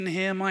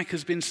Here, Mike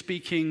has been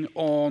speaking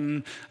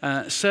on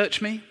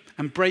Search Me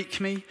and Break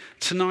Me.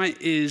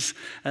 Tonight is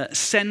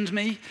Send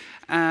Me.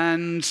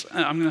 And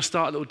I'm going to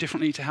start a little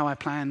differently to how I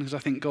plan because I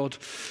think God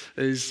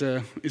is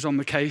on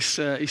the case.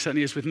 He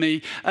certainly is with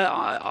me.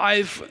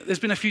 There's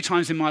been a few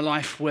times in my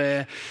life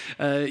where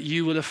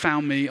you will have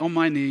found me on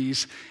my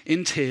knees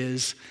in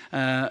tears,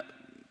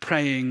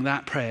 praying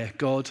that prayer.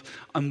 God,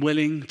 I'm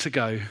willing to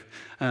go.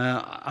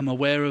 I'm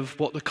aware of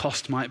what the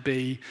cost might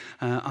be.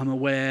 I'm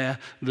aware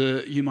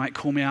that you might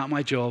call me out of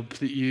my job,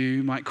 that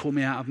you might call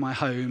me out of my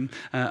home.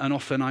 And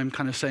often I'm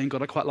kind of saying,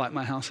 God, I quite like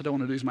my house. I don't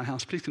want to lose my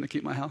house. Please can I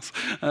keep my house?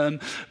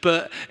 And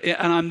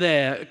I'm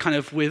there kind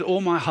of with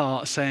all my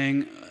heart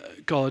saying,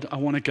 God, I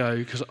want to go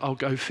because I'll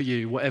go for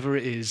you, whatever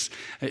it is.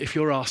 If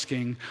you're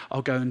asking,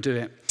 I'll go and do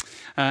it.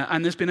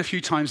 And there's been a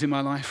few times in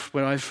my life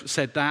where I've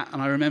said that,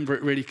 and I remember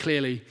it really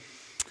clearly.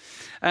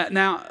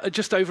 Now,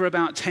 just over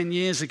about 10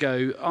 years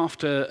ago,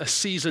 after a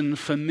season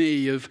for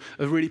me of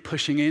really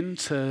pushing in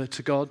to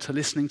God, to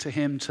listening to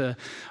him,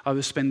 I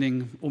was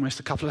spending almost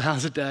a couple of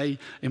hours a day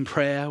in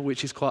prayer,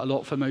 which is quite a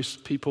lot for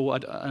most people,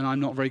 and I'm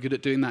not very good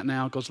at doing that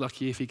now. God's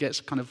lucky if he gets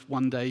kind of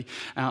one day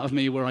out of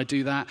me where I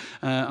do that,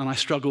 and I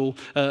struggle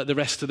the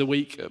rest of the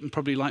week,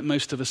 probably like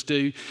most of us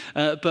do.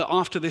 But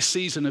after this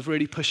season of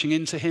really pushing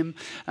into him,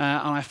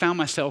 and I found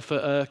myself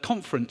at a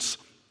conference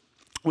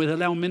with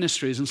Allow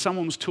Ministries, and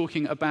someone was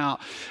talking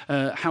about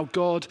how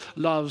God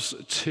loves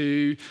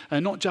to,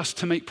 not just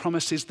to make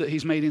promises that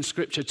he's made in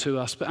Scripture to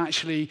us, but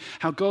actually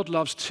how God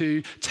loves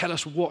to tell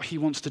us what he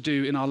wants to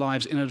do in our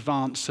lives in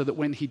advance so that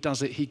when he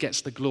does it, he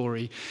gets the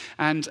glory.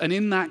 And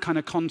in that kind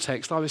of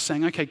context, I was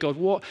saying, okay, God,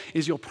 what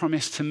is your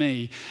promise to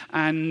me?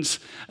 And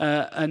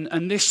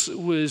this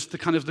was the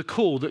kind of the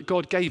call that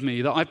God gave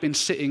me that I've been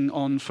sitting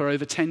on for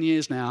over 10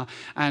 years now,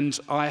 and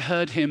I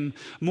heard him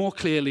more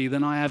clearly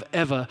than I have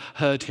ever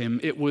heard him.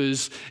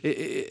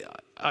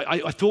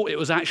 I thought it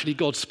was actually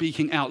God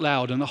speaking out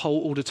loud, and the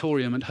whole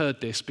auditorium had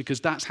heard this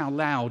because that's how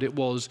loud it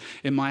was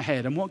in my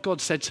head. And what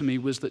God said to me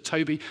was that,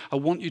 Toby, I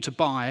want you to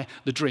buy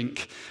the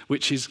Drink,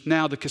 which is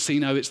now the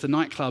casino. It's the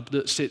nightclub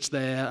that sits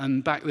there,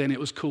 and back then it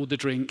was called the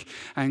Drink.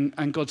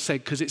 And God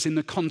said, because it's in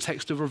the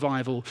context of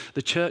revival,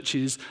 the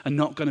churches are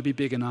not going to be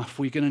big enough.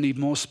 We're going to need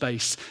more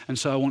space, and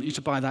so I want you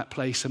to buy that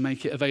place and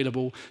make it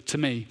available to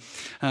me.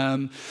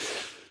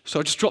 So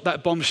I just dropped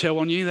that bombshell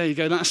on you. There you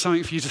go. That's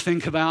something for you to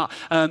think about.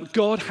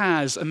 God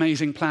has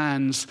amazing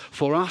plans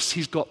for us.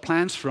 He's got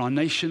plans for our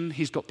nation.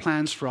 He's got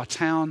plans for our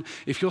town.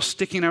 If you're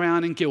sticking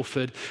around in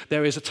Guildford,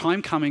 there is a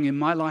time coming in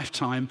my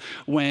lifetime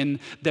when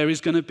there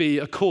is going to be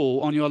a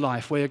call on your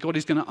life where God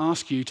is going to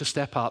ask you to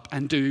step up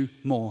and do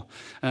more,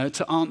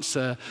 to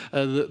answer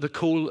the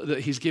call that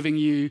he's giving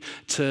you,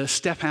 to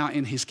step out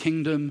in his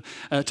kingdom,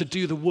 to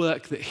do the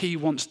work that he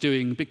wants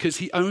doing, because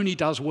he only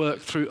does work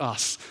through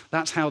us.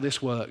 That's how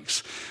this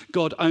works.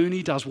 God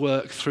only does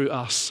work through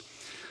us.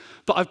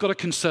 But I've got a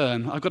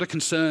concern. I've got a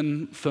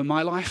concern for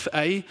my life,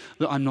 that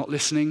I'm not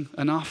listening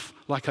enough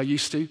like I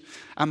used to.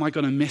 Am I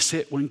going to miss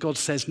it when God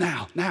says,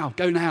 now,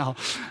 go now?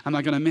 Am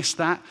I going to miss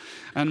that?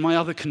 And my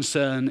other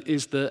concern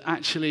is that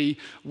actually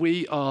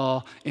we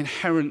are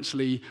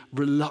inherently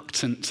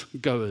reluctant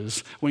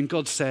goers. When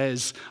God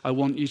says, I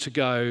want you to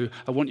go,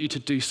 I want you to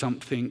do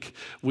something,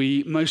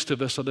 most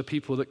of us are the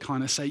people that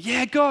kind of say,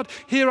 yeah, God,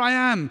 here I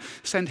am,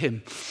 send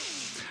him.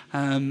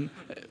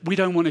 We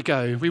don't want to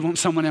go. We want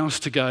someone else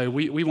to go.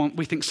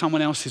 We think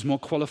someone else is more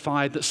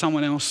qualified, that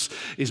someone else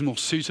is more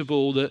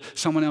suitable, that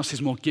someone else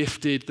is more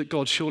gifted, that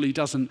God surely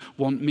doesn't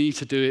want me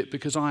to do it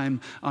because I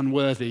am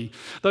unworthy.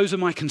 Those are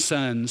my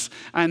concerns.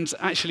 And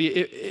actually,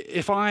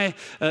 if I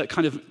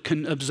kind of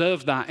can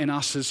observe that in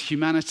us as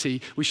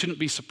humanity, we shouldn't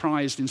be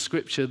surprised in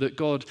Scripture that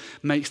God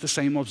makes the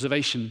same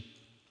observation.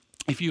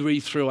 If you read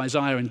through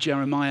Isaiah and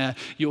Jeremiah,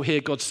 you'll hear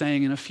God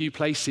saying in a few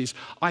places,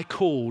 I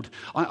called,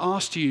 I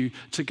asked you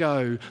to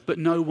go, but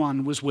no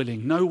one was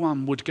willing. No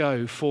one would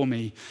go for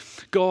me.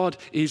 God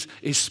is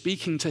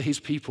speaking to his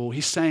people.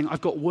 He's saying, I've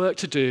got work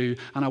to do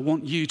and I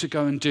want you to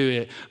go and do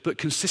it. But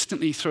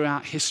consistently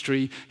throughout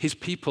history, his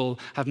people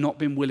have not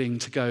been willing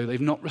to go.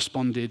 They've not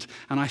responded.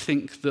 And I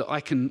think that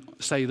I can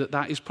say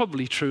that is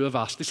probably true of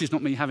us. This is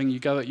not me having you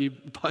go at you,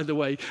 by the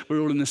way. We're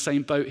all in the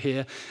same boat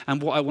here.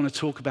 And what I want to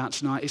talk about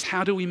tonight is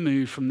how do we move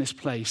from this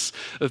place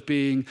of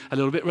being a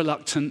little bit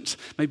reluctant,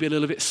 maybe a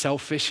little bit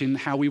selfish in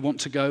how we want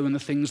to go and the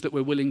things that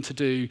we're willing to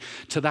do,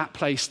 to that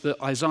place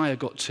that Isaiah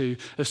got to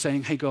of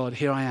saying, hey God,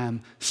 here I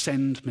am,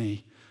 send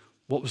me.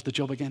 What was the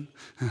job again?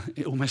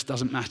 It almost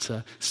doesn't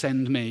matter.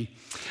 Send me.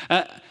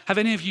 Have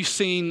any of you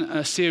seen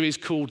a series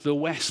called The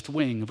West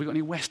Wing? Have we got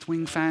any West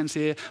Wing fans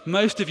here?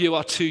 Most of you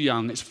are too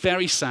young. It's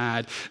very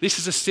sad. This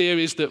is a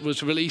series that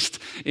was released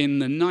in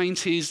the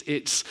 90s.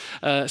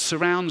 It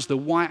surrounds the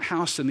White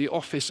House and the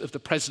office of the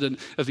President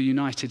of the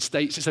United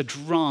States. It's a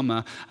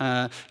drama.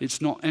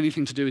 It's not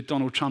anything to do with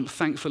Donald Trump.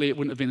 Thankfully, it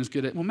wouldn't have been as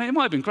good. It might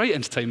have been great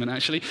entertainment,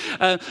 actually.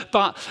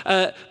 But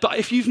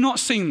if you've not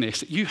seen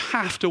this, you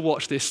have to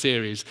watch this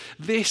series.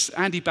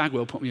 Andy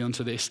Bagwell put me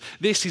onto this.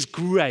 This is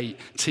great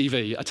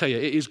TV. I tell you,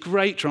 it is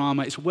great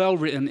drama. It's well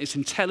written. It's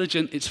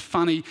intelligent. It's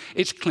funny.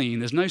 It's clean.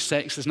 There's no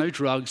sex. There's no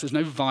drugs. There's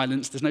no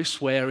violence. There's no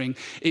swearing.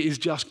 It is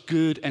just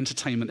good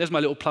entertainment. There's my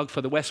little plug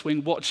for The West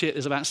Wing. Watch it.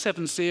 There's about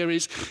 7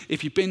 series.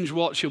 If you binge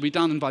watch, you'll be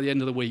done by the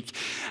end of the week.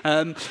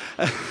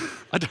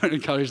 I don't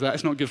encourage that.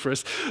 It's not good for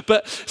us.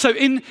 But so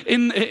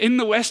in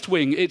The West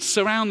Wing, it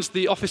surrounds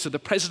the office of the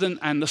president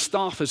and the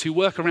staffers who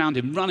work around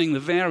him, running the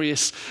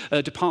various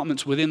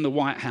departments within the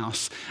White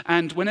House.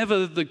 And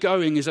whenever the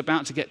going is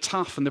about to get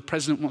tough and the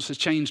president wants to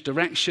change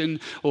direction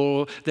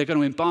or they're going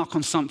to embark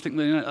on something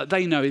that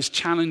they know is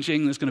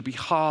challenging, there's going to be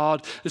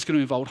hard, there's going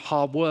to involve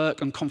hard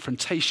work and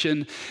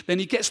confrontation, then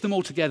he gets them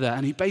all together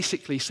and he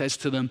basically says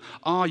to them,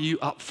 "Are you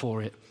up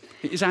for it?"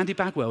 Is Andy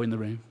Bagwell in the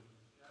room?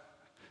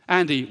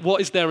 Andy,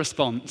 what is their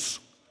response?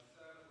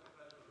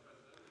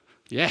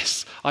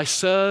 Yes, I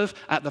serve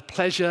at the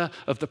pleasure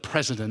of the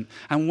president.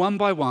 And one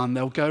by one,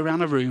 they'll go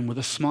around a room with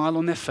a smile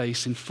on their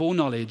face in full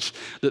knowledge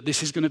that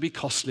this is going to be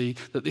costly,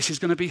 that this is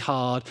going to be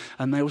hard,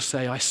 and they will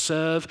say, I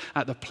serve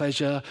at the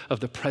pleasure of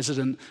the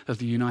president of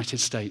the United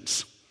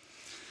States.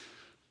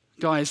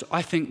 Guys,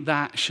 I think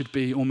that should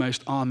be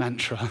almost our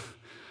mantra.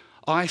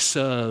 I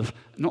serve,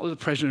 not at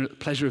the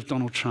pleasure of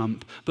Donald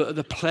Trump, but at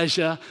the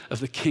pleasure of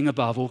the King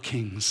above all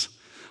kings.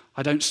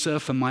 I don't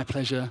serve for my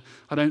pleasure.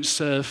 I don't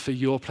serve for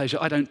your pleasure.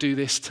 I don't do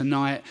this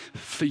tonight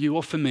for you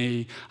or for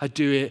me. I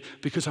do it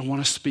because I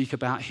want to speak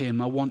about him.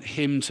 I want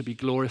him to be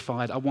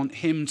glorified. I want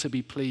him to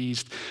be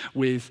pleased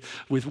with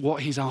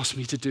what he's asked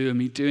me to do and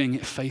me doing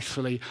it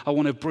faithfully. I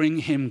want to bring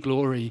him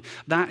glory.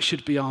 That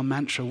should be our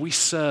mantra. We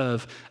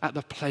serve at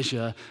the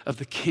pleasure of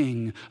the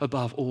King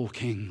above all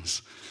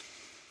kings.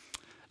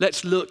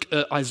 Let's look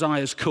at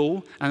Isaiah's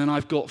call, and then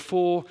I've got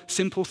 4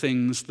 simple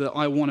things that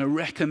I want to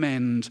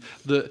recommend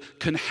that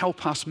can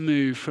help us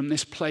move from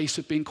this place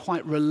of being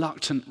quite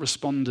reluctant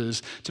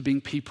responders to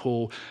being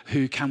people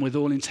who can with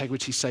all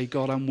integrity say,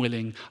 God, I'm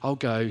willing, I'll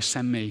go,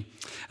 send me.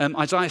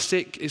 Isaiah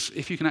 6 is,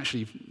 if you can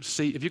actually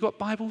see, have you got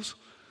Bibles?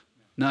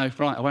 No,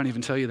 right, I won't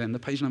even tell you then. The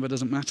page number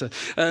doesn't matter.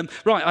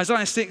 Right,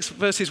 Isaiah 6,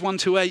 verses 1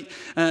 to 8.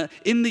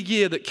 In the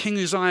year that King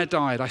Uzziah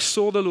died, I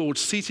saw the Lord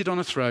seated on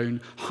a throne,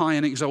 high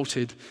and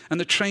exalted, and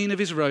the train of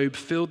his robe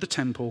filled the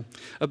temple.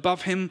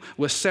 Above him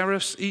were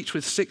seraphs, each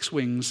with 6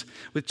 wings.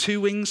 With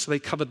 2 wings they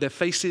covered their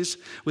faces,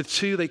 with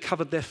 2 they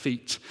covered their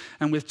feet,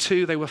 and with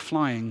 2 they were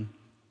flying.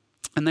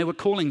 And they were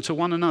calling to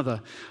one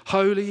another,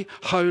 Holy,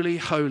 holy,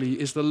 holy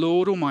is the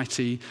Lord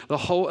Almighty. The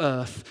whole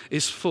earth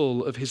is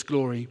full of his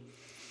glory.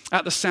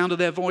 At the sound of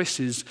their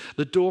voices,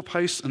 the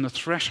doorposts and the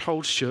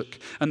threshold shook,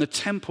 and the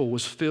temple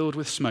was filled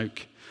with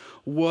smoke.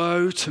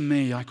 Woe to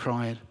me, I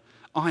cried.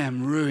 I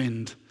am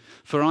ruined,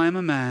 for I am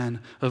a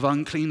man of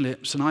unclean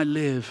lips, and I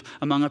live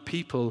among a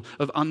people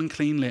of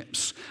unclean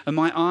lips. And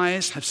my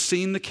eyes have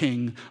seen the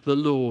King, the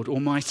Lord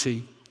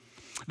Almighty.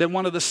 Then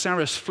one of the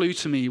seraphs flew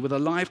to me with a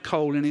live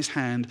coal in his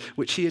hand,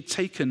 which he had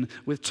taken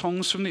with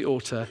tongs from the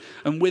altar,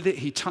 and with it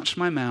he touched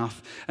my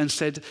mouth and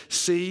said,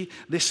 See,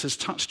 this has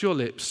touched your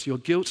lips, your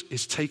guilt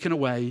is taken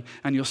away,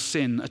 and your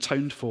sin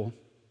atoned for.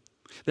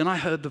 Then I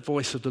heard the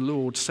voice of the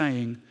Lord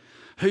saying,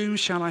 Whom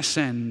shall I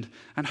send,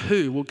 and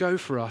who will go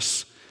for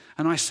us?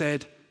 And I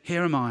said,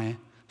 Here am I,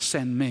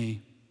 send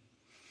me.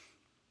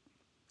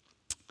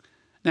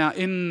 Now,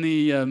 in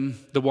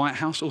the White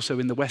House, also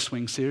in the West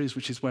Wing series,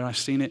 which is where I've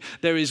seen it,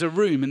 there is a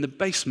room in the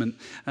basement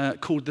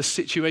called the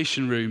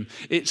Situation Room.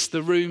 It's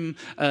the room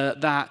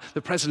that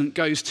the president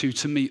goes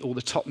to meet all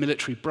the top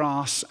military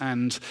brass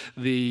and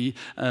the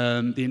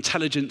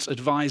intelligence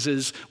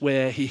advisors,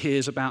 where he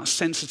hears about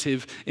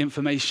sensitive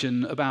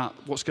information about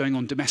what's going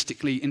on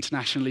domestically,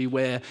 internationally,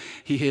 where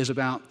he hears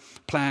about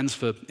plans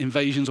for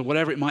invasions or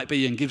whatever it might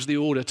be and gives the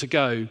order to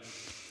go.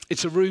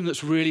 It's a room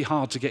that's really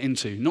hard to get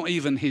into. Not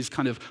even his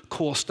kind of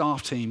core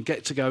staff team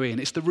get to go in.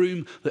 It's the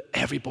room that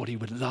everybody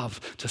would love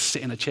to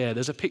sit in a chair.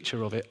 There's a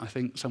picture of it, I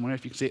think, somewhere,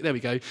 if you can see it. There we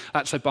go.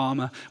 That's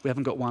Obama. We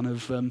haven't got one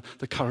of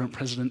the current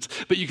president.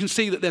 But you can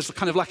see that there's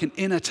kind of like an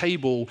inner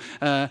table,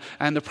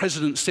 and the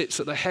president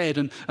sits at the head,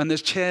 and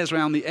there's chairs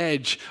around the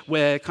edge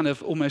where kind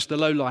of almost the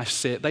lowlifes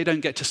sit. They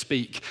don't get to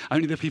speak.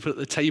 Only the people at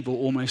the table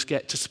almost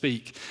get to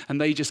speak,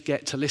 and they just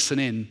get to listen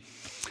in.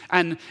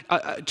 And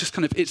just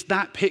kind of, it's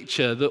that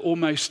picture that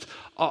almost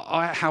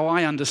how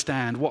I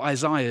understand what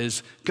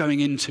Isaiah's going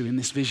into in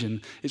this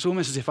vision. It's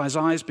almost as if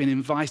Isaiah's been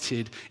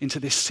invited into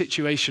this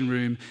situation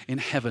room in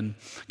heaven.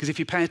 Because if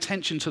you pay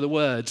attention to the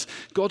words,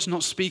 God's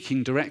not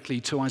speaking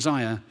directly to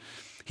Isaiah.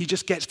 He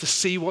just gets to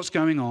see what's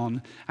going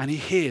on, and he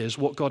hears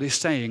what God is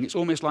saying. It's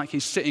almost like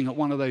he's sitting at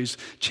one of those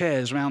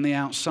chairs around the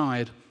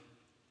outside.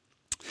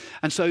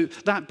 And so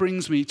that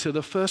brings me to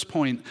the first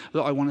point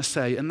that I want to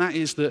say, and that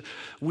is that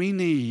we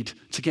need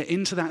to get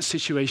into that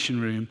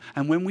situation room,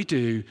 and when we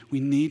do,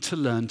 we need to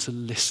learn to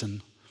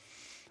listen.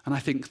 And I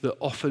think that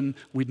often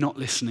we're not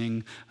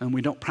listening and we're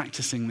not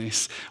practicing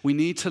this. We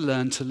need to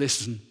learn to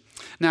listen.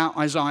 Now,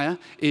 Isaiah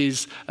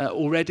is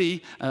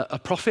already a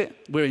prophet.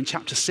 We're in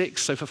chapter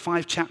 6, so for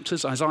 5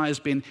 chapters, Isaiah's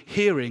been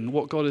hearing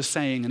what God is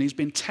saying, and he's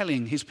been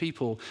telling his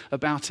people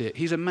about it.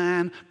 He's a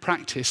man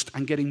practiced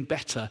and getting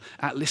better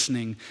at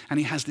listening, and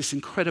he has this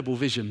incredible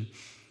vision.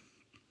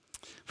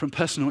 From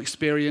personal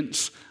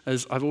experience,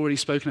 as I've already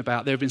spoken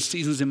about, there have been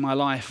seasons in my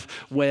life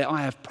where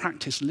I have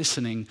practiced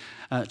listening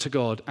to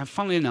God. And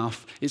funnily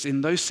enough, it's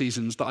in those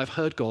seasons that I've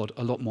heard God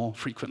a lot more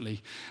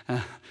frequently.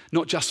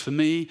 Not just for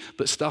me,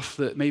 but stuff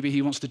that maybe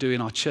he wants to do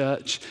in our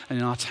church and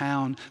in our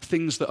town,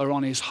 things that are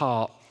on his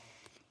heart.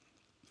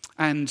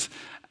 And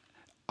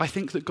I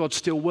think that God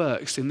still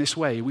works in this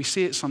way. We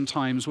see it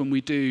sometimes when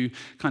we do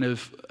kind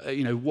of,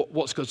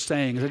 what's God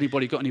saying? Has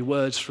anybody got any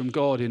words from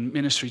God in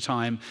ministry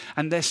time?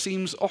 And there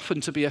seems often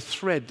to be a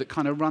thread that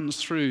kind of runs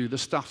through the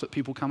stuff that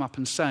people come up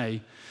and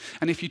say.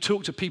 And if you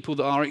talk to people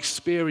that are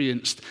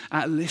experienced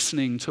at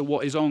listening to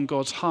what is on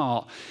God's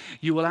heart,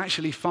 you will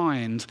actually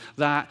find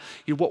that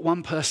what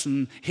one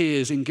person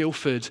hears in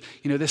Guildford,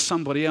 there's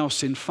somebody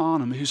else in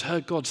Farnham who's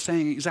heard God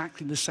saying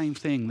exactly the same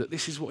thing, that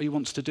this is what he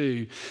wants to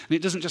do. And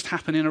it doesn't just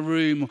happen in a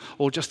room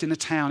or just in a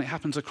town, it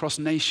happens across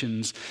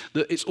nations.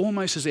 That it's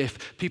almost as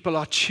if people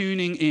are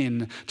tuning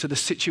in to the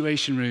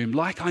situation room.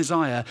 Like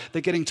Isaiah,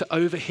 they're getting to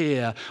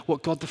overhear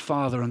what God the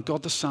Father and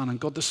God the Son and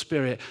God the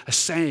Spirit are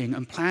saying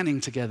and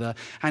planning together.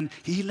 And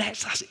he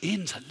lets us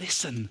in to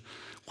listen.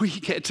 We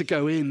get to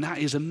go in. That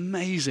is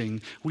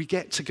amazing. We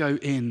get to go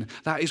in.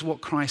 That is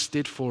what Christ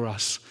did for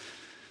us.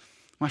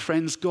 My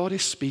friends, God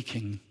is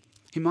speaking.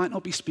 He might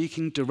not be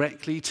speaking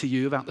directly to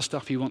you about the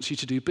stuff he wants you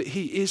to do, but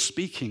he is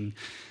speaking.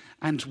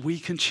 And we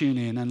can tune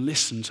in and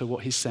listen to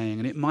what he's saying.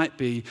 And it might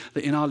be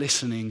that in our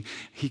listening,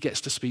 he gets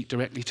to speak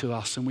directly to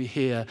us and we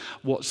hear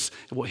what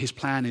his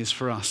plan is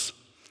for us.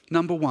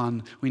 Number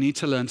one, we need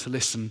to learn to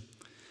listen.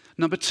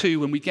 Number two,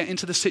 when we get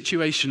into the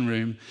situation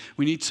room,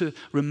 we need to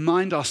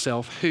remind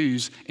ourselves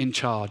who's in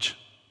charge.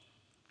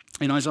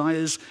 In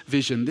Isaiah's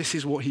vision, this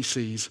is what he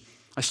sees.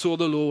 I saw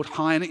the Lord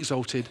high and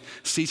exalted,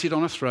 seated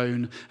on a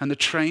throne, and the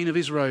train of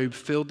his robe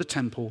filled the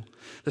temple.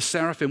 The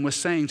seraphim were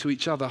saying to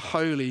each other,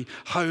 Holy,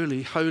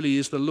 holy, holy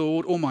is the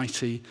Lord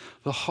Almighty.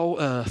 The whole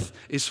earth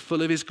is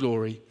full of his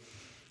glory.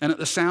 And at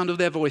the sound of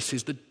their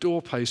voices, the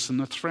doorposts and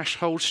the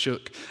threshold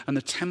shook, and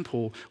the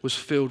temple was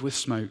filled with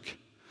smoke.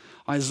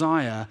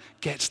 Isaiah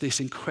gets this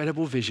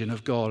incredible vision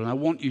of God. And I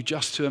want you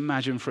just to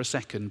imagine for a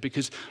second,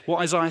 because what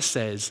Isaiah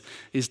says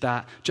is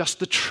that just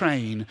the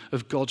train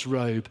of God's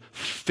robe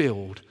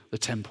filled the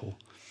temple.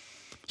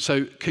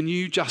 So can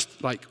you just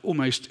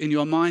almost in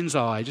your mind's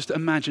eye, just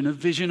imagine a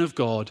vision of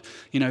God,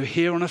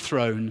 here on a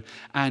throne,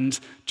 and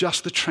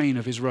just the train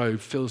of his robe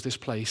fills this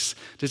place.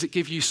 Does it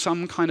give you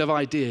some kind of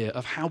idea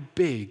of how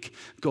big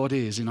God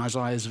is in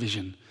Isaiah's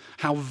vision?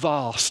 How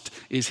vast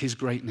is his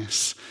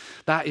greatness?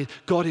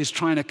 God is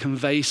trying to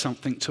convey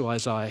something to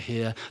Isaiah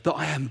here, that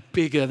I am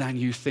bigger than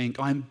you think.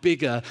 I am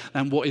bigger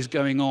than what is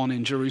going on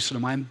in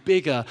Jerusalem. I am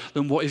bigger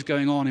than what is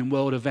going on in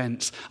world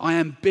events. I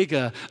am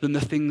bigger than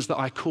the things that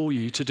I call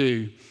you to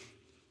do.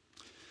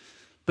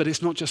 But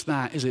it's not just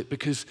that, is it?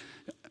 Because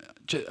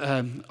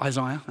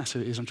Isaiah, that's who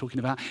it is I'm talking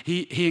about,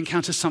 he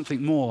encounters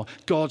something more,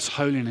 God's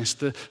holiness.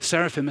 The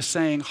seraphim are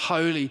saying,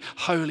 Holy,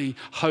 holy,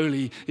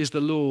 holy is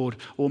the Lord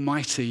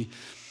Almighty.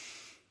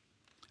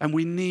 And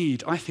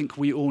I think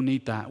we all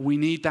need that. We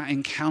need that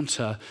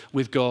encounter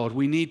with God.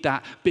 We need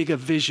that bigger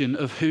vision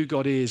of who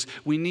God is.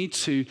 We need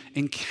to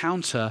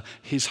encounter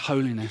his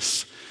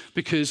holiness,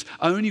 because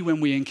only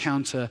when we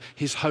encounter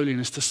his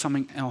holiness does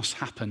something else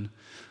happen,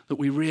 that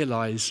we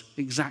realize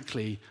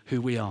exactly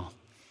who we are.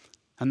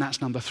 And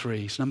that's number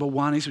three. So number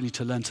one is we need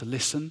to learn to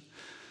listen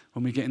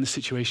when we get in the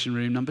situation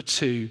room. Number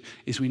two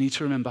is we need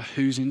to remember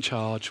who's in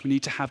charge. We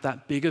need to have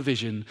that bigger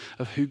vision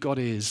of who God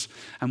is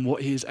and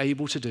what he is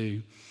able to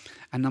do.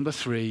 And number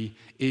three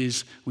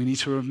is we need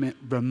to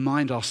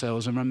remind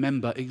ourselves and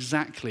remember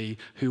exactly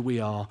who we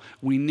are.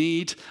 We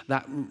need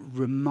that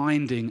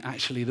reminding,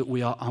 actually, that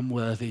we are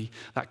unworthy,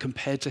 that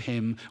compared to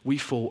him, we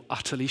fall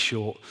utterly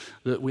short,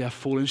 that we have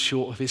fallen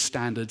short of his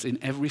standards in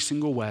every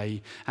single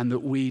way, and that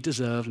we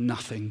deserve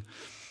nothing.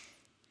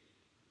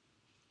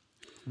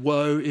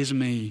 Woe is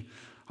me,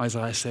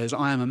 Isaiah says.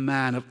 I am a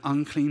man of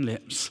unclean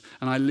lips,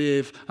 and I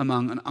live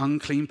among an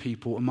unclean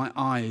people, and my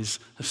eyes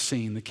have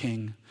seen the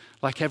King.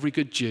 Like every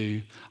good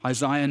Jew,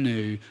 Isaiah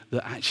knew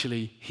that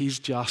actually he's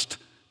just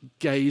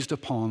gazed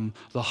upon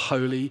the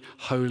holy,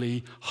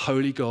 holy,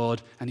 holy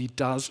God, and he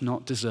does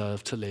not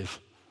deserve to live.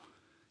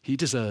 He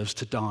deserves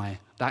to die.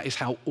 That is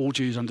how all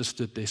Jews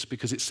understood this,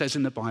 because it says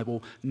in the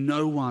Bible,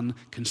 no one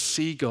can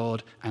see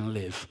God and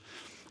live.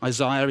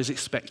 Isaiah is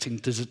expecting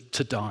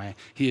to die.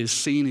 He has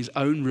seen his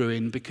own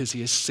ruin because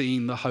he has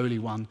seen the Holy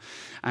One.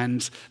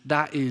 And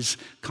that is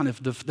kind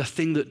of the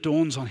thing that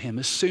dawns on him.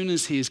 As soon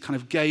as he is kind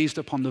of gazed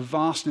upon the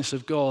vastness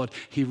of God,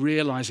 he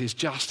realizes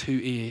just who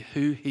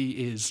he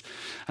is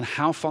and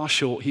how far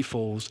short he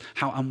falls,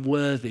 how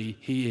unworthy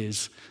he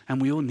is.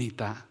 And we all need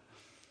that.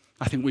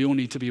 I think we all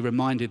need to be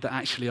reminded that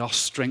actually our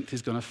strength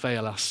is going to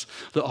fail us,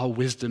 that our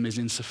wisdom is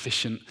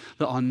insufficient,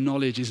 that our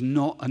knowledge is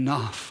not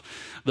enough,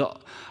 that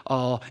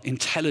our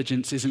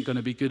intelligence isn't going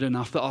to be good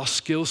enough, that our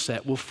skill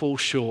set will fall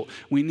short.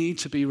 We need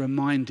to be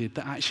reminded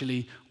that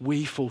actually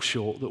we fall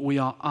short, that we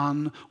are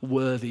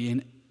unworthy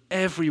in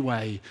every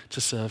way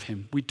to serve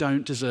him. We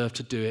don't deserve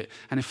to do it.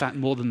 And in fact,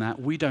 more than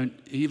that, we don't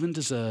even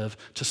deserve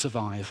to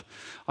survive.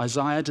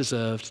 Isaiah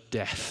deserved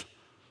death.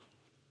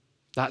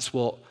 That's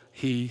what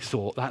he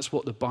thought. That's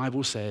what the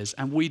Bible says.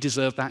 And we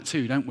deserve that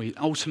too, don't we?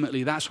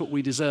 Ultimately, that's what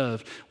we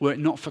deserve. Were it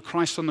not for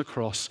Christ on the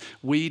cross,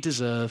 we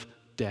deserve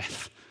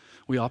death.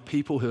 We are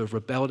people who have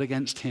rebelled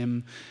against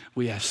him.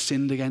 We have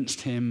sinned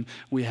against him.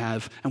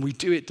 And we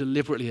do it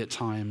deliberately at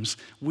times.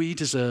 We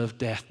deserve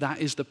death. That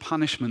is the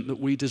punishment that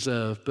we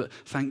deserve. But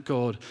thank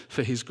God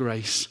for his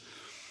grace.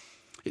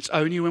 It's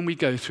only when we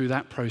go through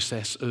that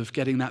process of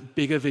getting that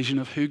bigger vision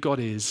of who God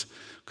is,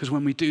 because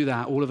when we do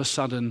that, all of a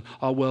sudden,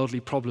 our worldly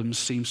problems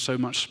seem so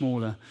much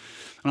smaller.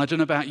 And I don't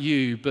know about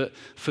you, but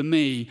for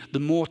me, the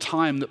more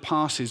time that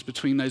passes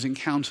between those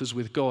encounters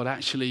with God,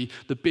 actually,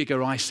 the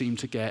bigger I seem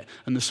to get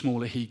and the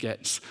smaller he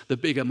gets. The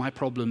bigger my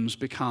problems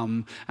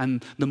become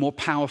and the more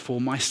powerful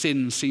my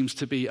sin seems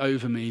to be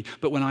over me.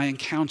 But when I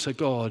encounter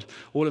God,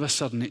 all of a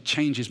sudden it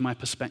changes my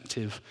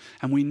perspective.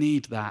 And we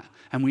need that.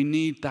 And we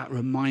need that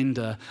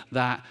reminder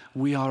that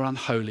we are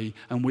unholy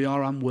and we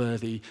are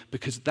unworthy,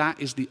 because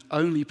that is the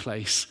only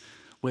place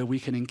where we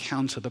can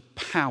encounter the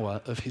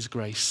power of his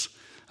grace.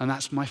 And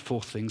that's my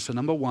fourth thing. So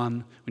number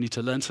one, we need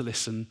to learn to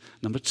listen.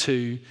 Number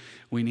two,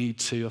 we need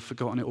to, I've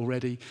forgotten it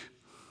already.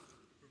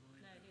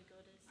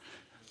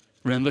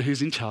 Remember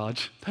who's in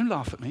charge. Don't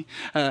laugh at me.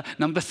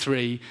 Number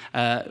three,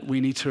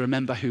 we need to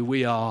remember who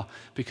we are,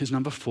 because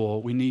number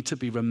four, we need to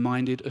be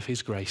reminded of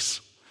his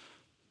grace.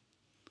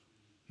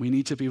 We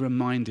need to be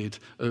reminded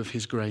of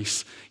his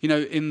grace. You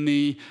know, in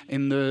the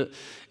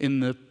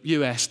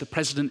US, the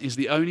president is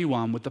the only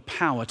one with the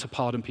power to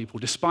pardon people.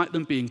 Despite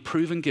them being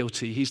proven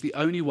guilty, he's the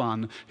only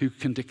one who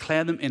can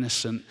declare them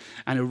innocent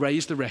and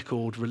erase the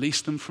record,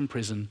 release them from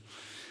prison.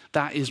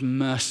 That is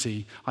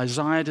mercy.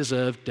 Isaiah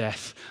deserved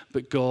death,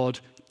 but God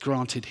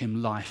granted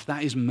him life.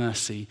 That is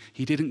mercy.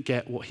 He didn't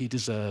get what he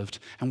deserved,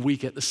 and we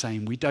get the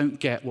same. We don't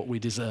get what we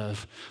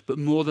deserve. But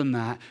more than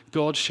that,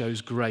 God shows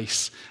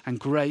grace, and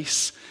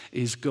grace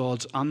is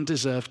God's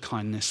undeserved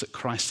kindness at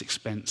Christ's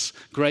expense.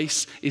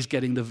 Grace is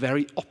getting the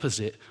very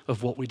opposite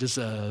of what we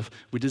deserve.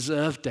 We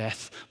deserve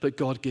death, but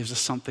God gives us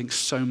something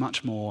so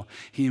much more.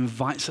 He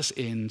invites us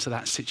into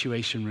that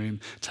situation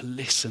room to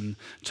listen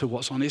to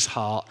what's on his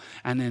heart,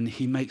 and then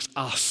he makes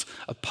us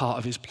a part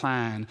of his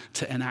plan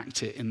to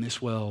enact it in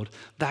this world.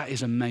 That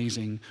is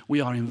amazing. We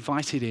are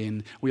invited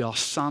in. We are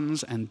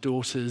sons and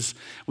daughters.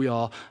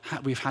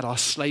 We've had our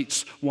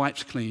slates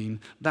wiped clean.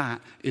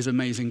 That is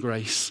amazing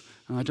grace.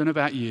 And I don't know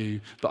about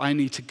you, but I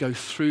need to go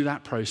through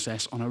that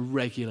process on a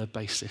regular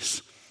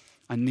basis.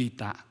 I need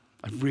that.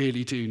 I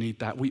really do need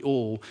that. We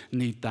all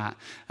need that.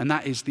 And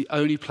that is the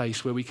only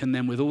place where we can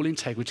then, with all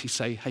integrity,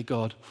 say, hey,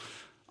 God,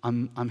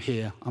 I'm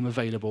here. I'm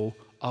available.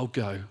 I'll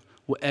go.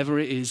 Whatever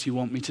it is you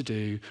want me to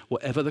do,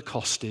 whatever the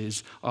cost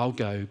is, I'll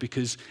go,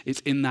 because it's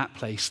in that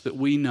place that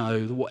we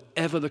know that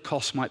whatever the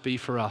cost might be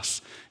for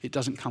us, it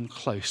doesn't come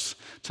close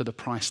to the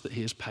price that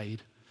he has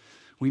paid.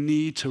 We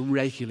need to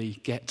regularly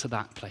get to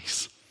that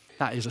place.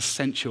 That is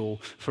essential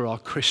for our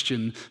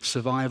Christian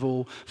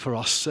survival, for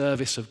our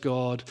service of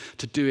God,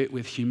 to do it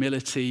with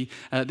humility.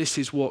 This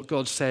is what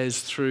God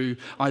says through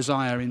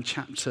Isaiah in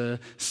chapter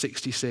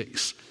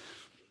 66.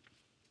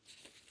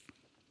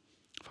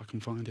 If I can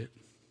find it.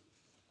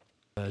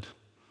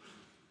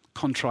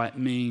 Contrite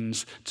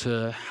means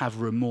to have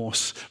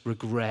remorse,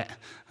 regret,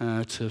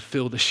 to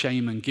feel the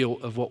shame and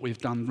guilt of what we've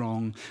done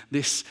wrong.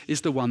 This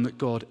is the one that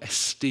God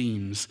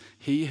esteems.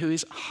 He who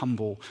is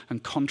humble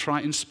and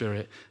contrite in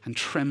spirit and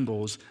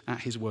trembles at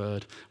his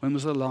word. When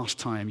was the last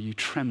time you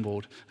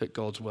trembled at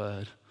God's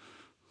word?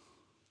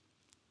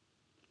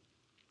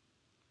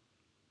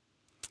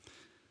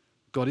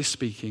 God is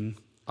speaking.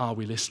 Are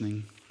we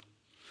listening?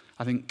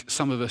 I think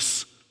some of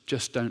us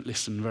just don't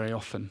listen very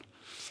often.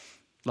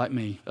 Like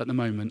me, at the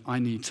moment, I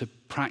need to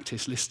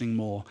practice listening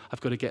more. I've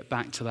got to get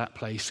back to that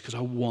place because I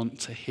want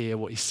to hear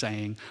what he's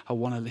saying. I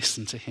want to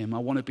listen to him. I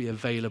want to be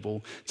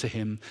available to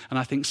him. And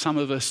I think some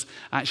of us,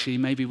 actually,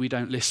 maybe we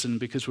don't listen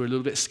because we're a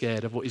little bit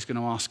scared of what he's going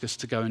to ask us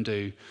to go and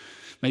do.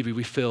 Maybe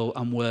we feel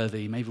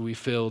unworthy. Maybe we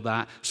feel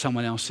that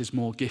someone else is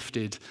more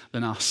gifted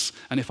than us.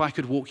 And if I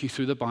could walk you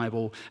through the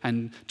Bible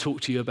and talk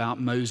to you about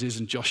Moses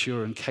and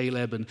Joshua and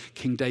Caleb and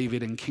King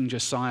David and King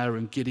Josiah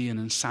and Gideon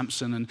and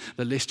Samson, and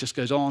the list just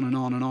goes on and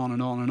on and on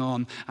and on and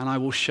on, and I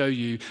will show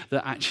you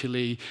that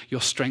actually your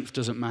strength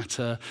doesn't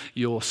matter,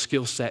 your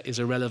skill set is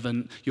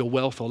irrelevant, your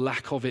wealth or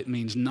lack of it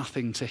means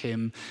nothing to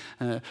him.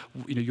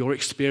 Your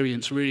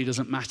experience really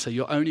doesn't matter.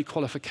 Your only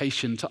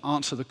qualification to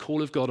answer the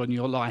call of God on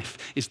your life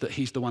is that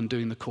he's the one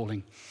doing the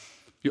calling.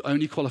 Your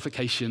only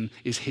qualification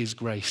is his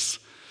grace.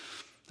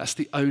 That's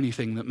the only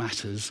thing that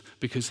matters,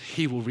 because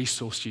he will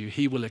resource you,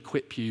 he will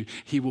equip you,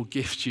 he will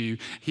gift you,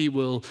 he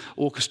will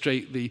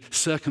orchestrate the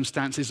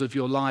circumstances of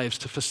your lives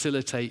to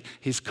facilitate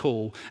his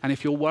call. And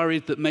if you're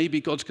worried that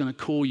maybe God's going to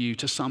call you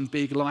to some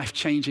big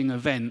life-changing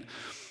event,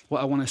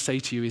 what I want to say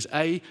to you is,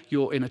 A,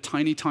 you're in a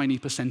tiny, tiny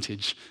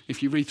percentage.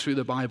 If you read through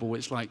the Bible,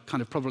 it's like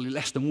kind of probably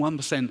less than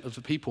 1% of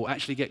the people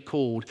actually get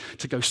called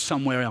to go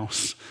somewhere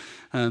else.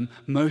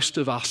 Most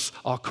of us,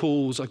 our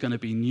calls are going to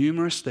be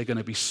numerous. They're going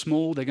to be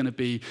small. They're going to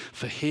be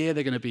for here.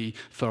 They're going to be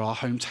for our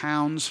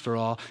hometowns, for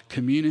our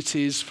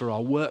communities, for our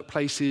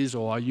workplaces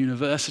or our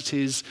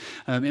universities.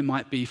 It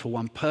might be for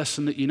one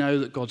person that you know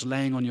that God's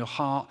laying on your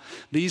heart.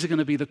 These are going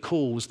to be the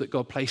calls that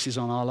God places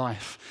on our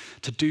life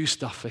to do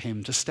stuff for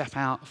him, to step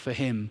out for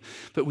him.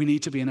 But we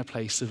need to be in a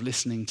place of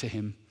listening to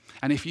him.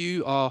 And if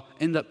you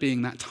end up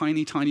being that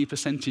tiny, tiny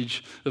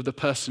percentage of the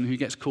person who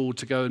gets called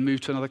to go and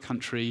move to another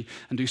country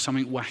and do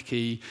something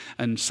wacky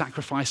and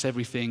sacrifice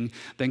everything,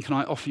 then can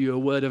I offer you a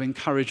word of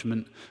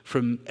encouragement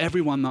from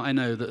everyone that I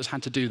know that has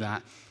had to do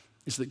that,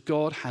 is that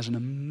God has an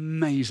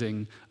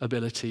amazing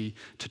ability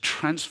to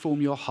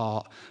transform your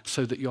heart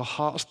so that your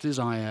heart's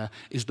desire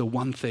is the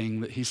one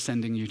thing that he's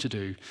sending you to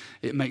do.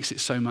 It makes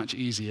it so much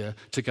easier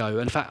to go.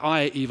 And in fact,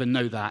 I even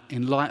know that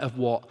in light of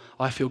what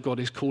I feel God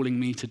is calling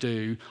me to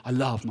do. I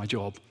love my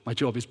job. My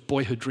job is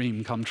boyhood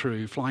dream come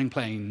true, flying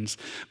planes.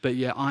 But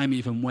yet I'm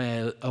even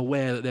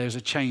aware that there's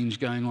a change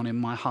going on in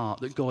my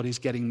heart, that God is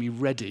getting me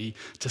ready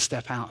to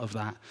step out of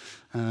that.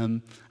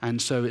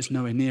 And so it's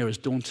nowhere near as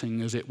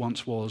daunting as it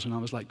once was. And I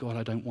was like, God,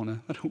 I don't want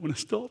to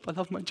stop. I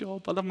love my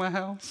job. I love my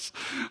house.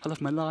 I love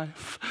my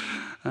life.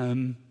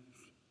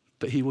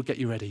 But he will get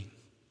you ready.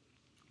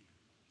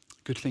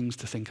 Good things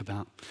to think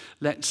about.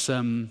 Let's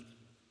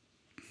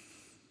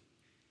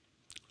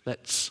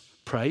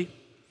pray.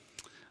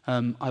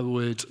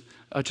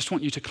 I just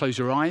want you to close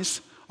your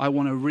eyes. I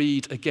want to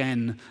read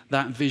again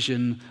that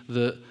vision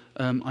that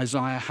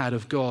Isaiah had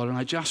of God, and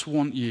I just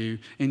want you,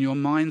 in your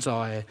mind's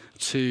eye,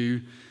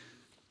 to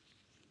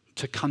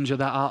conjure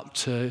that up,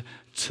 to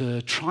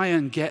try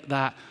and get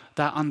that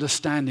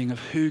understanding of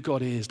who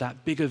God is,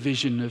 that bigger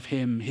vision of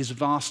him, his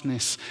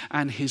vastness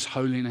and his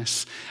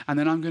holiness. And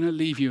then I'm going to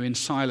leave you in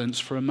silence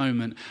for a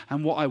moment,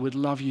 and what I would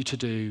love you to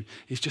do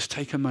is just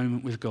take a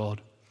moment with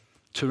God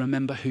to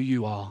remember who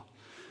you are.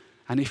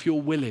 And if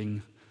you're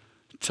willing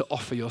to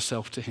offer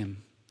yourself to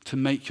him, to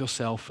make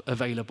yourself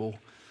available,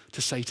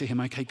 to say to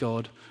him, okay,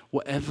 God,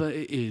 whatever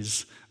it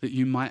is that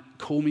you might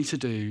call me to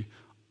do,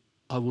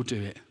 I will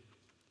do it,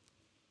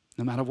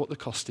 no matter what the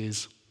cost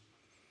is.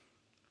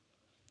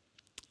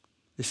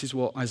 This is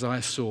what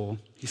Isaiah saw.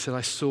 He said,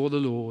 I saw the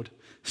Lord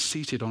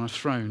seated on a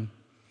throne,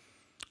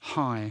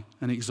 high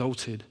and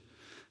exalted,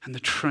 and the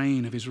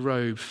train of his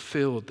robe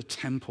filled the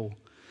temple.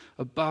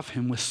 Above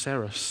him were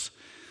seraphs,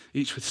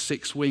 each with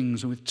 6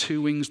 wings, and with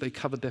 2 wings they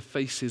covered their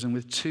faces, and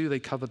with 2 they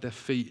covered their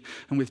feet,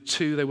 and with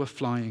 2 they were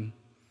flying.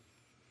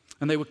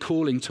 And they were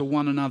calling to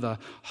one another,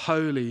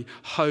 holy,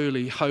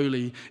 holy,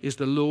 holy is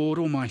the Lord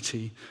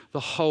Almighty.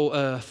 The whole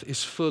earth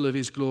is full of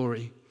his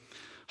glory.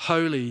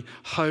 Holy,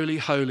 holy,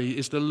 holy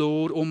is the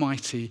Lord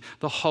Almighty.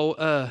 The whole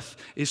earth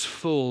is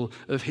full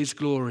of his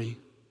glory.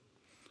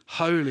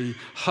 Holy,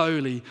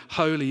 holy,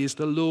 holy is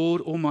the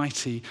Lord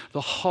Almighty.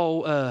 The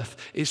whole earth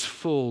is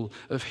full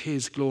of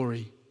his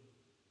glory.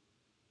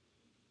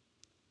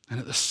 And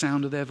at the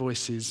sound of their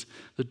voices,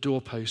 the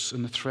doorposts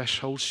and the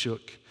threshold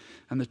shook,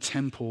 and the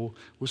temple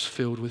was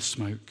filled with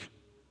smoke.